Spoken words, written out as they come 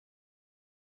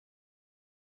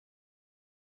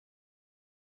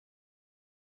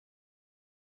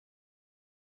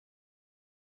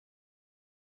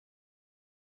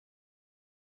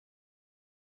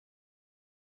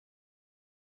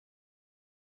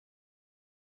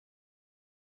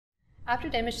After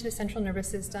damage to the central nervous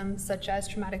system, such as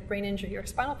traumatic brain injury or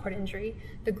spinal cord injury,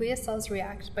 the glia cells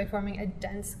react by forming a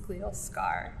dense glial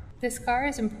scar. This scar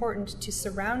is important to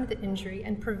surround the injury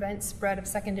and prevent spread of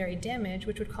secondary damage,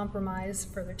 which would compromise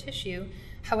further tissue.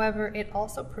 However, it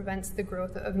also prevents the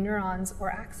growth of neurons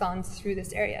or axons through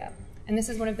this area. And this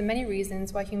is one of the many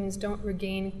reasons why humans don't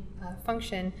regain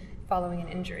function following an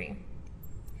injury.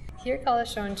 Here, Cajal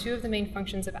has shown two of the main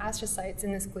functions of astrocytes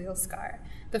in this glial scar.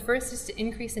 The first is to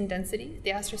increase in density.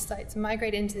 The astrocytes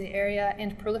migrate into the area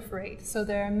and proliferate, so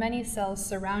there are many cells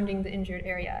surrounding the injured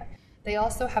area. They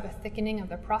also have a thickening of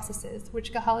their processes,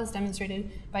 which Cajal has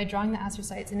demonstrated by drawing the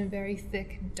astrocytes in a very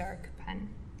thick, dark pen.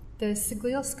 The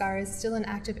glial scar is still an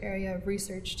active area of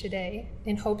research today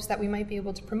in hopes that we might be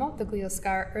able to promote the glial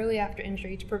scar early after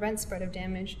injury to prevent spread of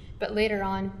damage, but later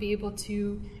on be able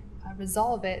to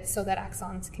resolve it so that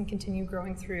axons can continue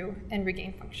growing through and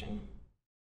regain function.